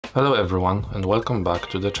Hello everyone and welcome back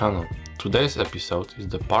to the channel. Today's episode is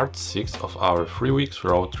the part 6 of our 3 weeks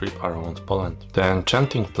road trip around Poland. The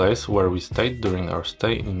enchanting place where we stayed during our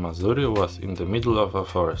stay in Mazury was in the middle of a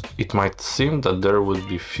forest. It might seem that there would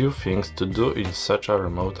be few things to do in such a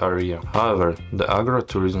remote area. However, the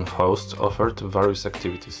agro-tourism hosts offered various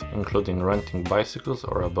activities, including renting bicycles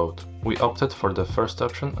or a boat. We opted for the first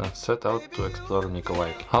option and set out to explore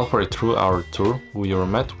Mikołajki. Halfway through our tour, we were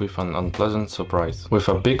met with an unpleasant surprise. With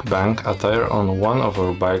a big bang, a tire on one of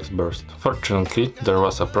our bikes burst. Fortunately, there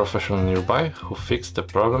was a professional nearby who fixed the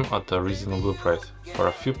problem at a reasonable price, for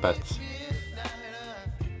a few pence.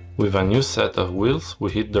 With a new set of wheels,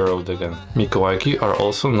 we hit the road again. Mikołajki are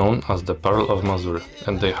also known as the Pearl of Mazury,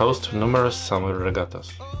 and they host numerous summer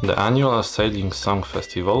regattas. The annual Sailing Song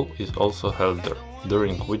Festival is also held there,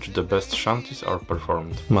 during which the best shanties are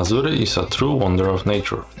performed. Mazury is a true wonder of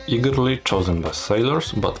nature, eagerly chosen by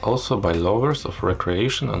sailors, but also by lovers of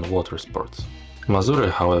recreation and water sports. Mazury,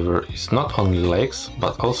 however, is not only lakes,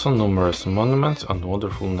 but also numerous monuments and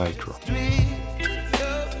wonderful nature.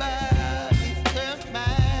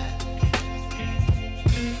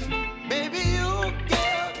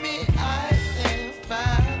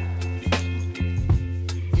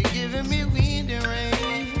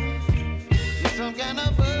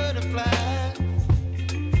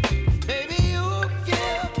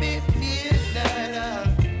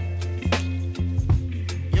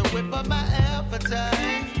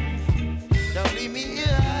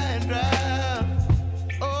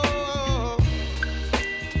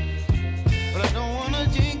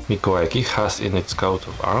 Mikołajki has in its coat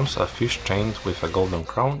of arms a fish chained with a golden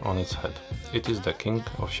crown on its head. It is the king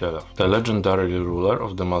of Sielaw, the legendary ruler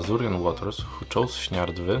of the Mazurian waters who chose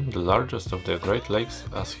Śniardwy, the largest of the Great Lakes,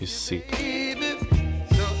 as his seat.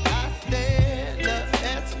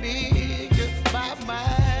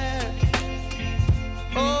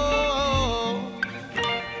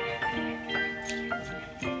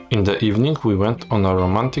 In the evening we went on a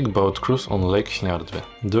romantic boat cruise on Lake Śniardwy,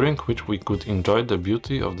 during which we could enjoy the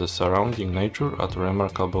beauty of the surrounding nature at a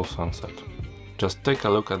remarkable sunset. Just take a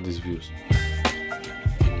look at these views.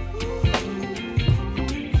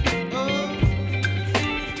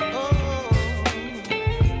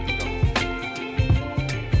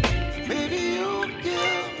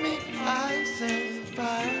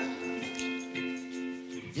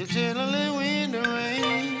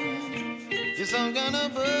 Some kind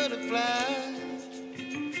of butterfly,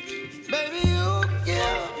 baby, you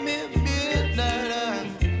give me midnight.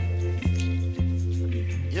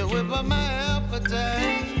 You whip up my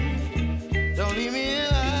appetite. Don't leave me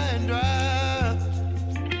high and dry.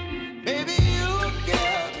 Baby, you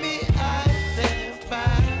give me ice and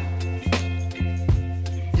fire.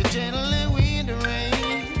 You're channeling wind and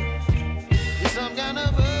rain. You're some kind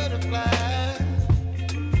of butterfly.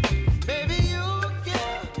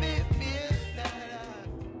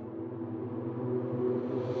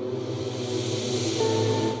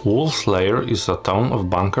 Wolf's Lair is a town of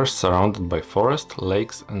bunkers surrounded by forest,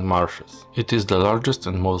 lakes and marshes. It is the largest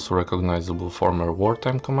and most recognizable former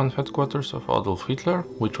wartime command headquarters of Adolf Hitler,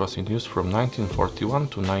 which was in use from 1941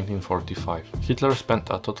 to 1945. Hitler spent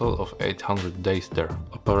a total of 800 days there.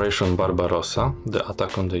 Operation Barbarossa, the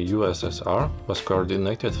attack on the USSR, was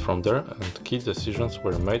coordinated from there and key decisions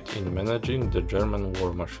were made in managing the German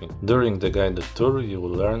war machine. During the guided tour you will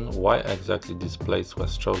learn why exactly this place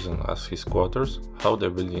was chosen as his quarters, how the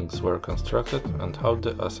buildings were constructed and how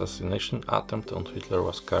the assassination attempt on Hitler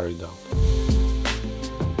was carried out.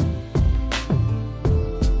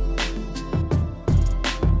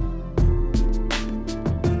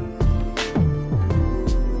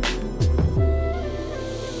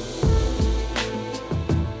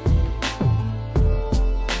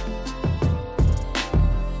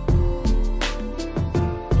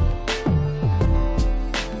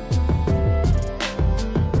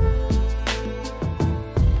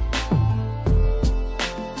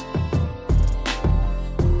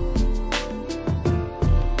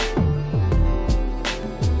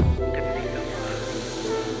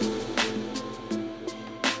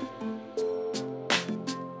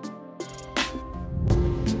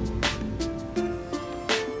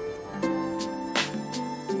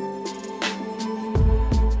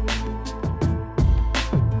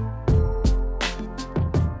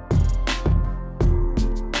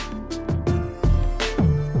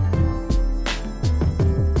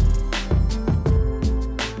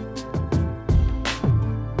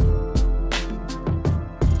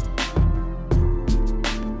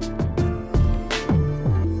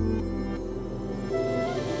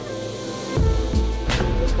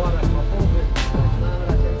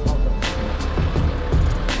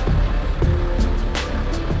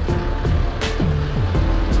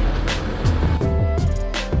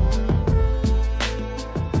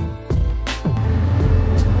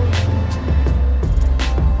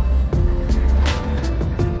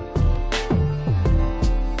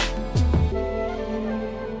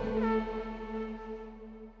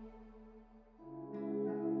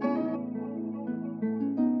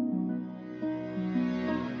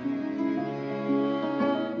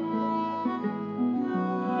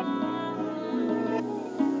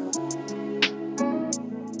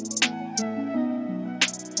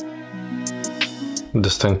 The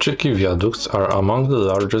Stańczyki viaducts are among the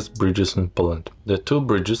largest bridges in Poland. The two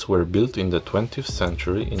bridges were built in the 20th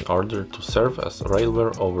century in order to serve as railway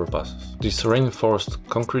overpasses. These reinforced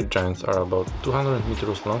concrete giants are about 200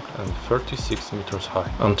 meters long and 36 meters high.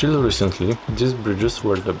 Until recently, these bridges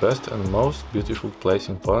were the best and most beautiful place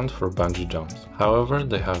in Poland for bungee jumps. However,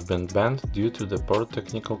 they have been banned due to the poor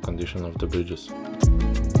technical condition of the bridges.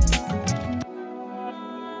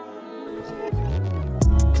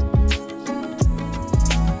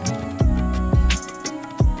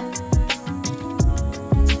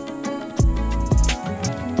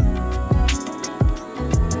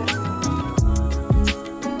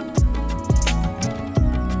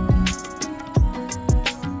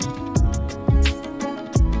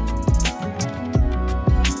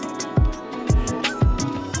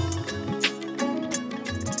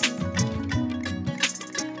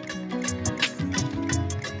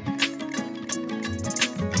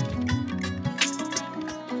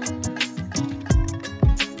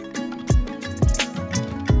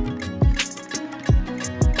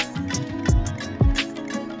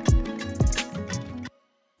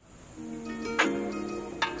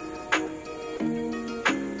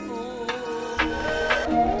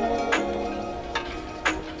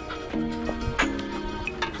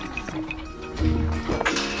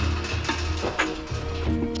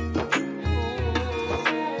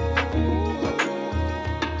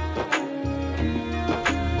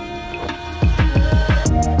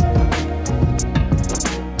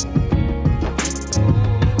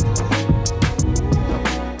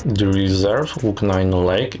 The reserve Łuknaino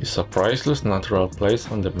Lake is a priceless natural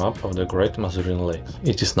place on the map of the Great Mazury Lakes.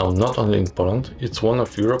 It is known not only in Poland, it's one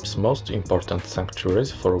of Europe's most important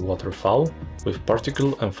sanctuaries for waterfowl, with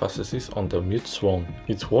particular emphasis on the mute swan.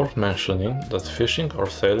 It's worth mentioning that fishing or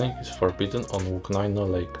sailing is forbidden on Łuknaino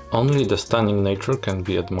Lake. Only the stunning nature can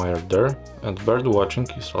be admired there, and bird watching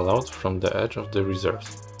is allowed from the edge of the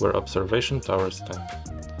reserves, where observation towers stand.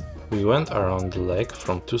 We went around the lake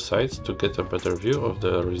from two sides to get a better view of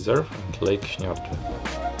the reserve and Lake Śniardwy.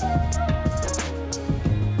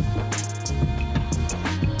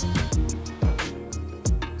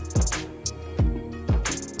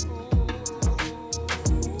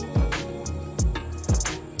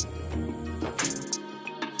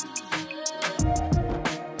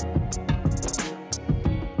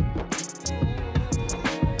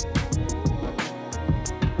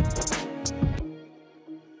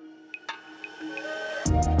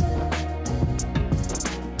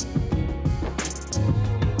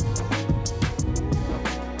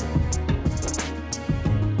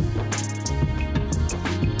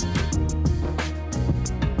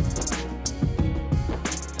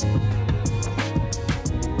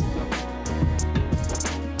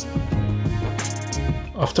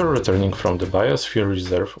 After returning from the Biosphere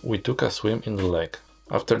Reserve, we took a swim in the lake.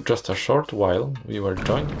 After just a short while, we were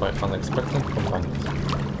joined by unexpected companions.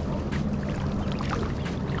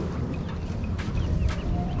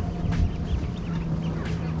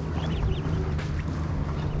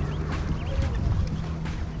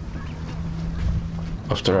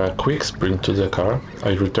 After a quick sprint to the car,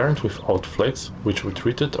 I returned with oat flakes, which we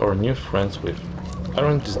treated our new friends with.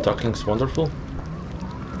 Aren't these ducklings wonderful?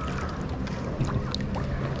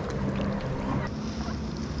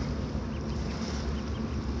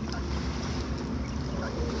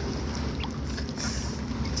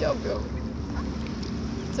 Dziobią.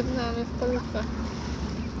 Dziobnęły w paluchach.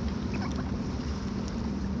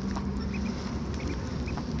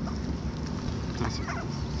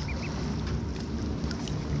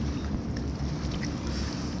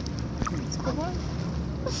 Spróbuj.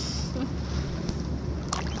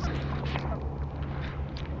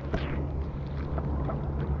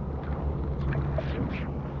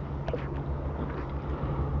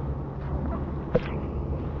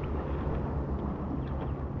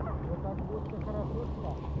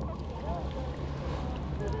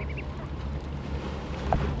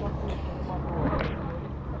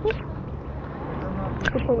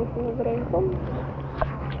 Powiedzmy z ręką.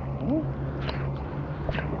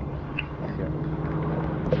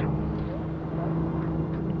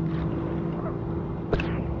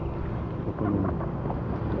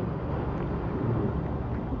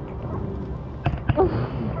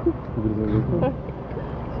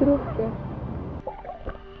 Śrubkę.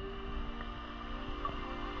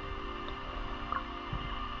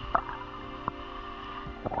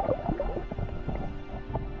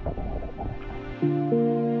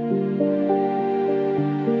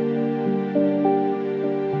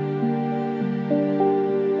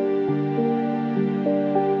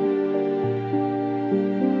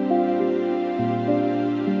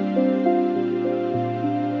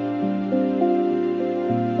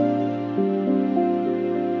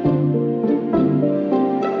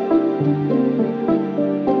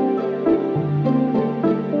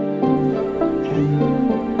 When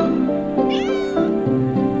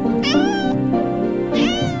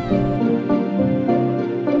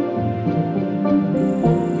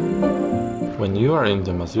you are in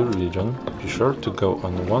the Mazury region, be sure to go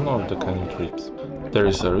on one of the canoe trips. There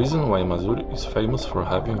is a reason why Mazury is famous for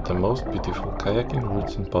having the most beautiful kayaking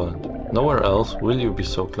routes in Poland. Nowhere else will you be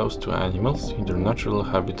so close to animals in their natural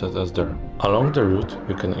habitat as there. Along the route,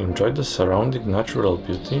 you can enjoy the surrounding natural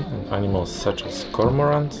beauty and animals such as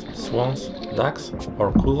cormorants, swans, ducks,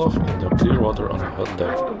 or cool off in the clear water on a hot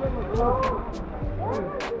day.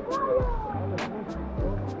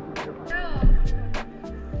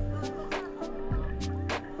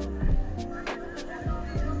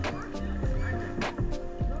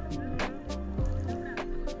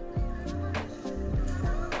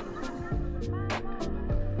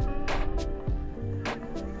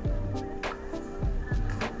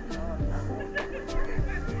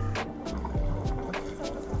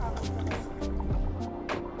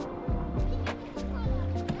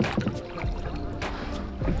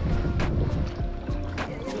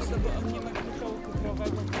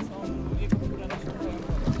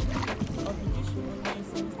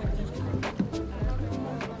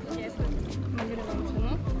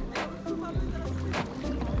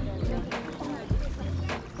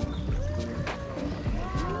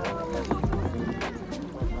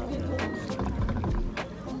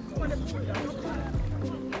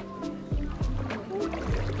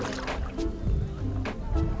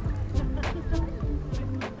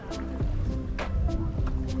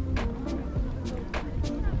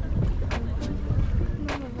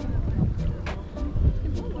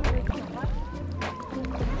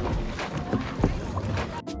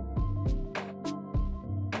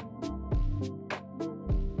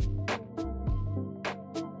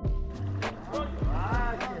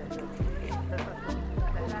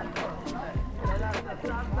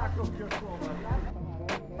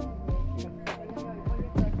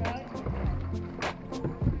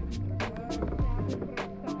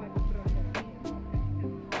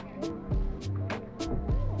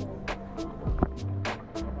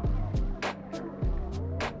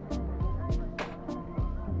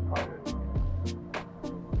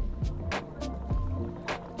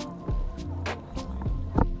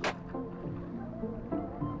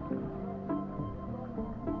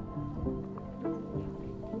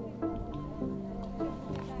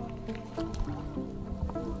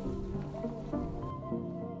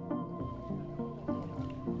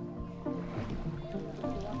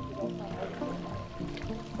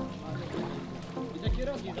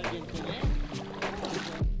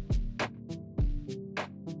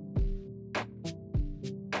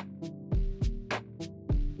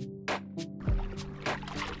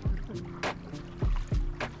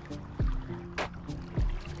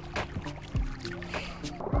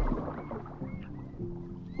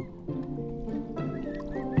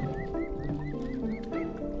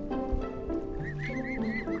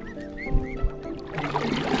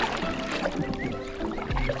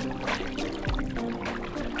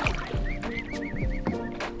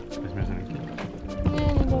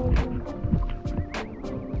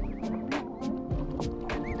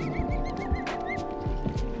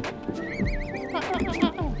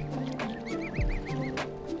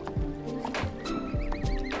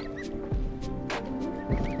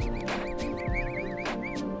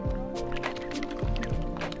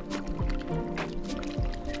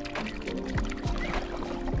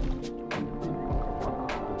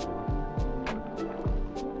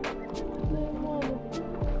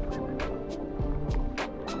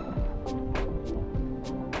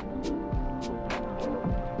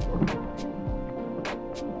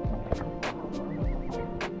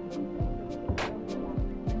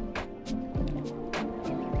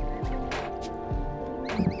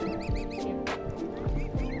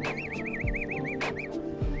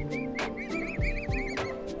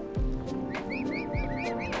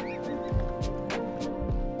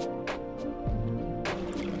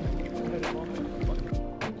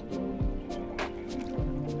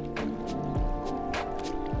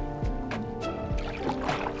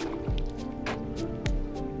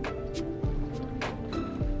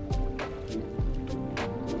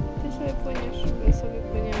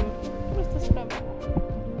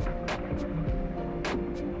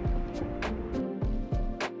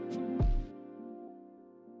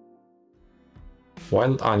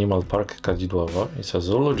 Wild Animal Park Kadzidłowo is a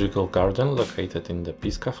zoological garden located in the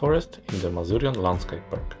Piska Forest in the Mazurian Landscape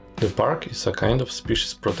Park. The park is a kind of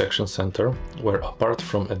species protection center where, apart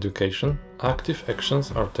from education, active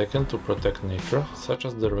actions are taken to protect nature, such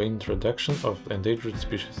as the reintroduction of endangered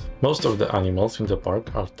species. Most of the animals in the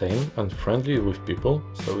park are tame and friendly with people,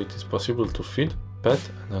 so it is possible to feed, pet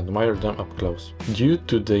and admire them up close. Due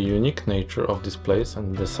to the unique nature of this place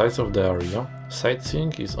and the size of the area,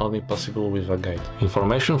 sightseeing is only possible with a guide.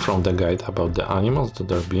 Information from the guide about the animals that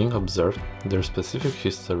are being observed, their specific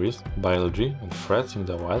histories, biology and threats in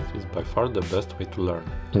the wild is by far the best way to learn.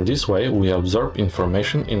 In this way we absorb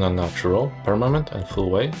information in a natural, permanent and full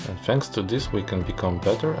way, and thanks to this we can become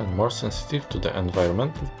better and more sensitive to the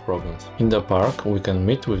environmental problems. In the park we can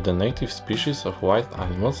meet with the native species of wild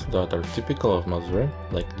animals that are typical of Mazury,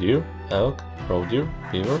 like deer, elk, roe deer,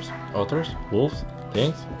 beavers, otters, wolves,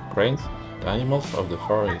 lynx, cranes, and animals of the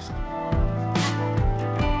Far East.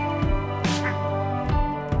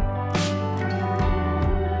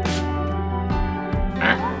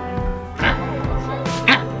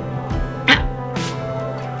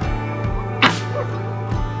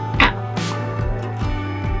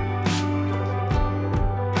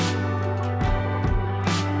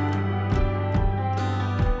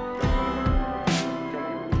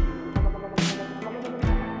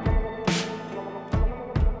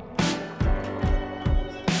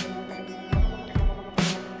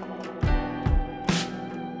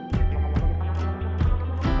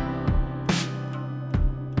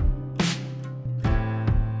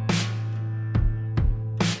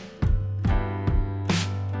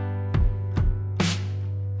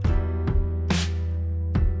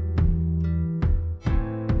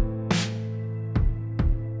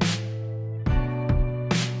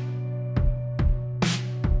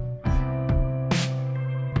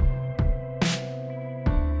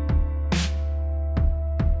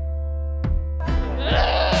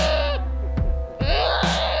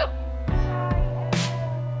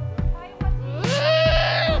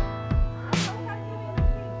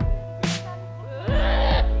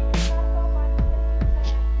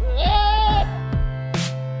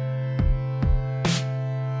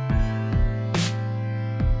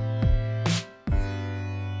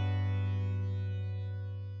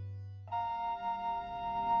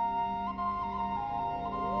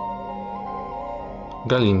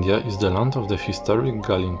 Galindia is the land of the historic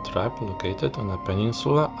Galin tribe located on a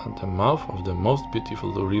peninsula at the mouth of the most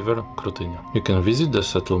beautiful river Krutynia. You can visit the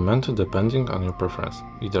settlement depending on your preference,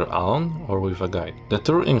 either alone or with a guide. The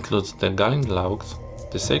tour includes the Galin Lauks,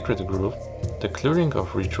 the Sacred Grove, the Clearing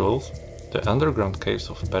of Rituals, the underground caves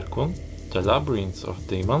of Perkun, the Labyrinths of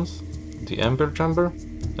Demons, the Ember Chamber,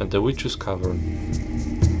 and the Witch's Cavern.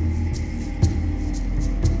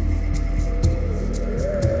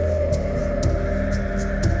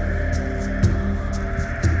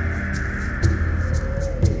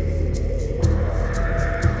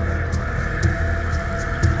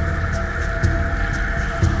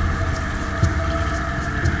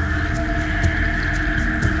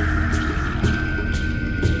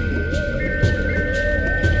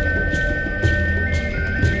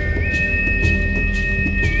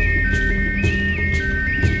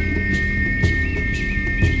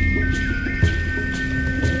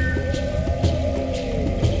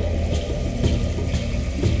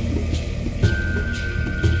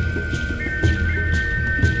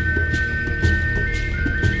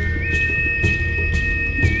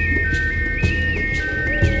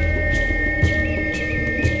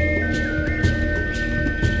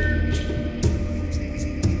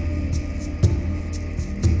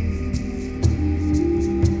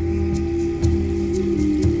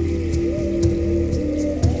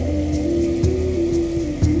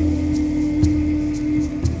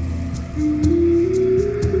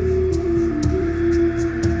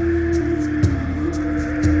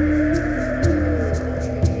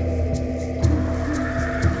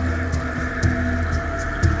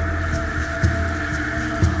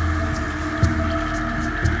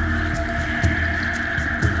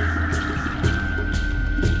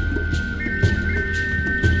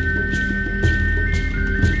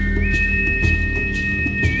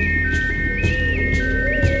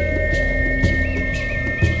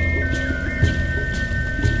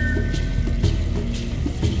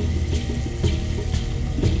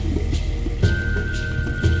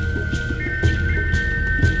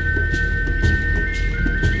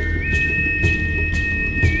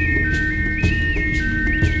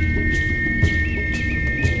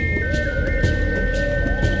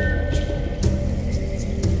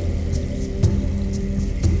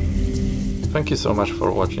 Thank you so much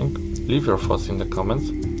for watching, leave your thoughts in the comments,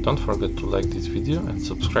 don't forget to like this video and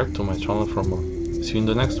subscribe to my channel for more. See you in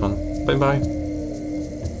the next one, bye bye!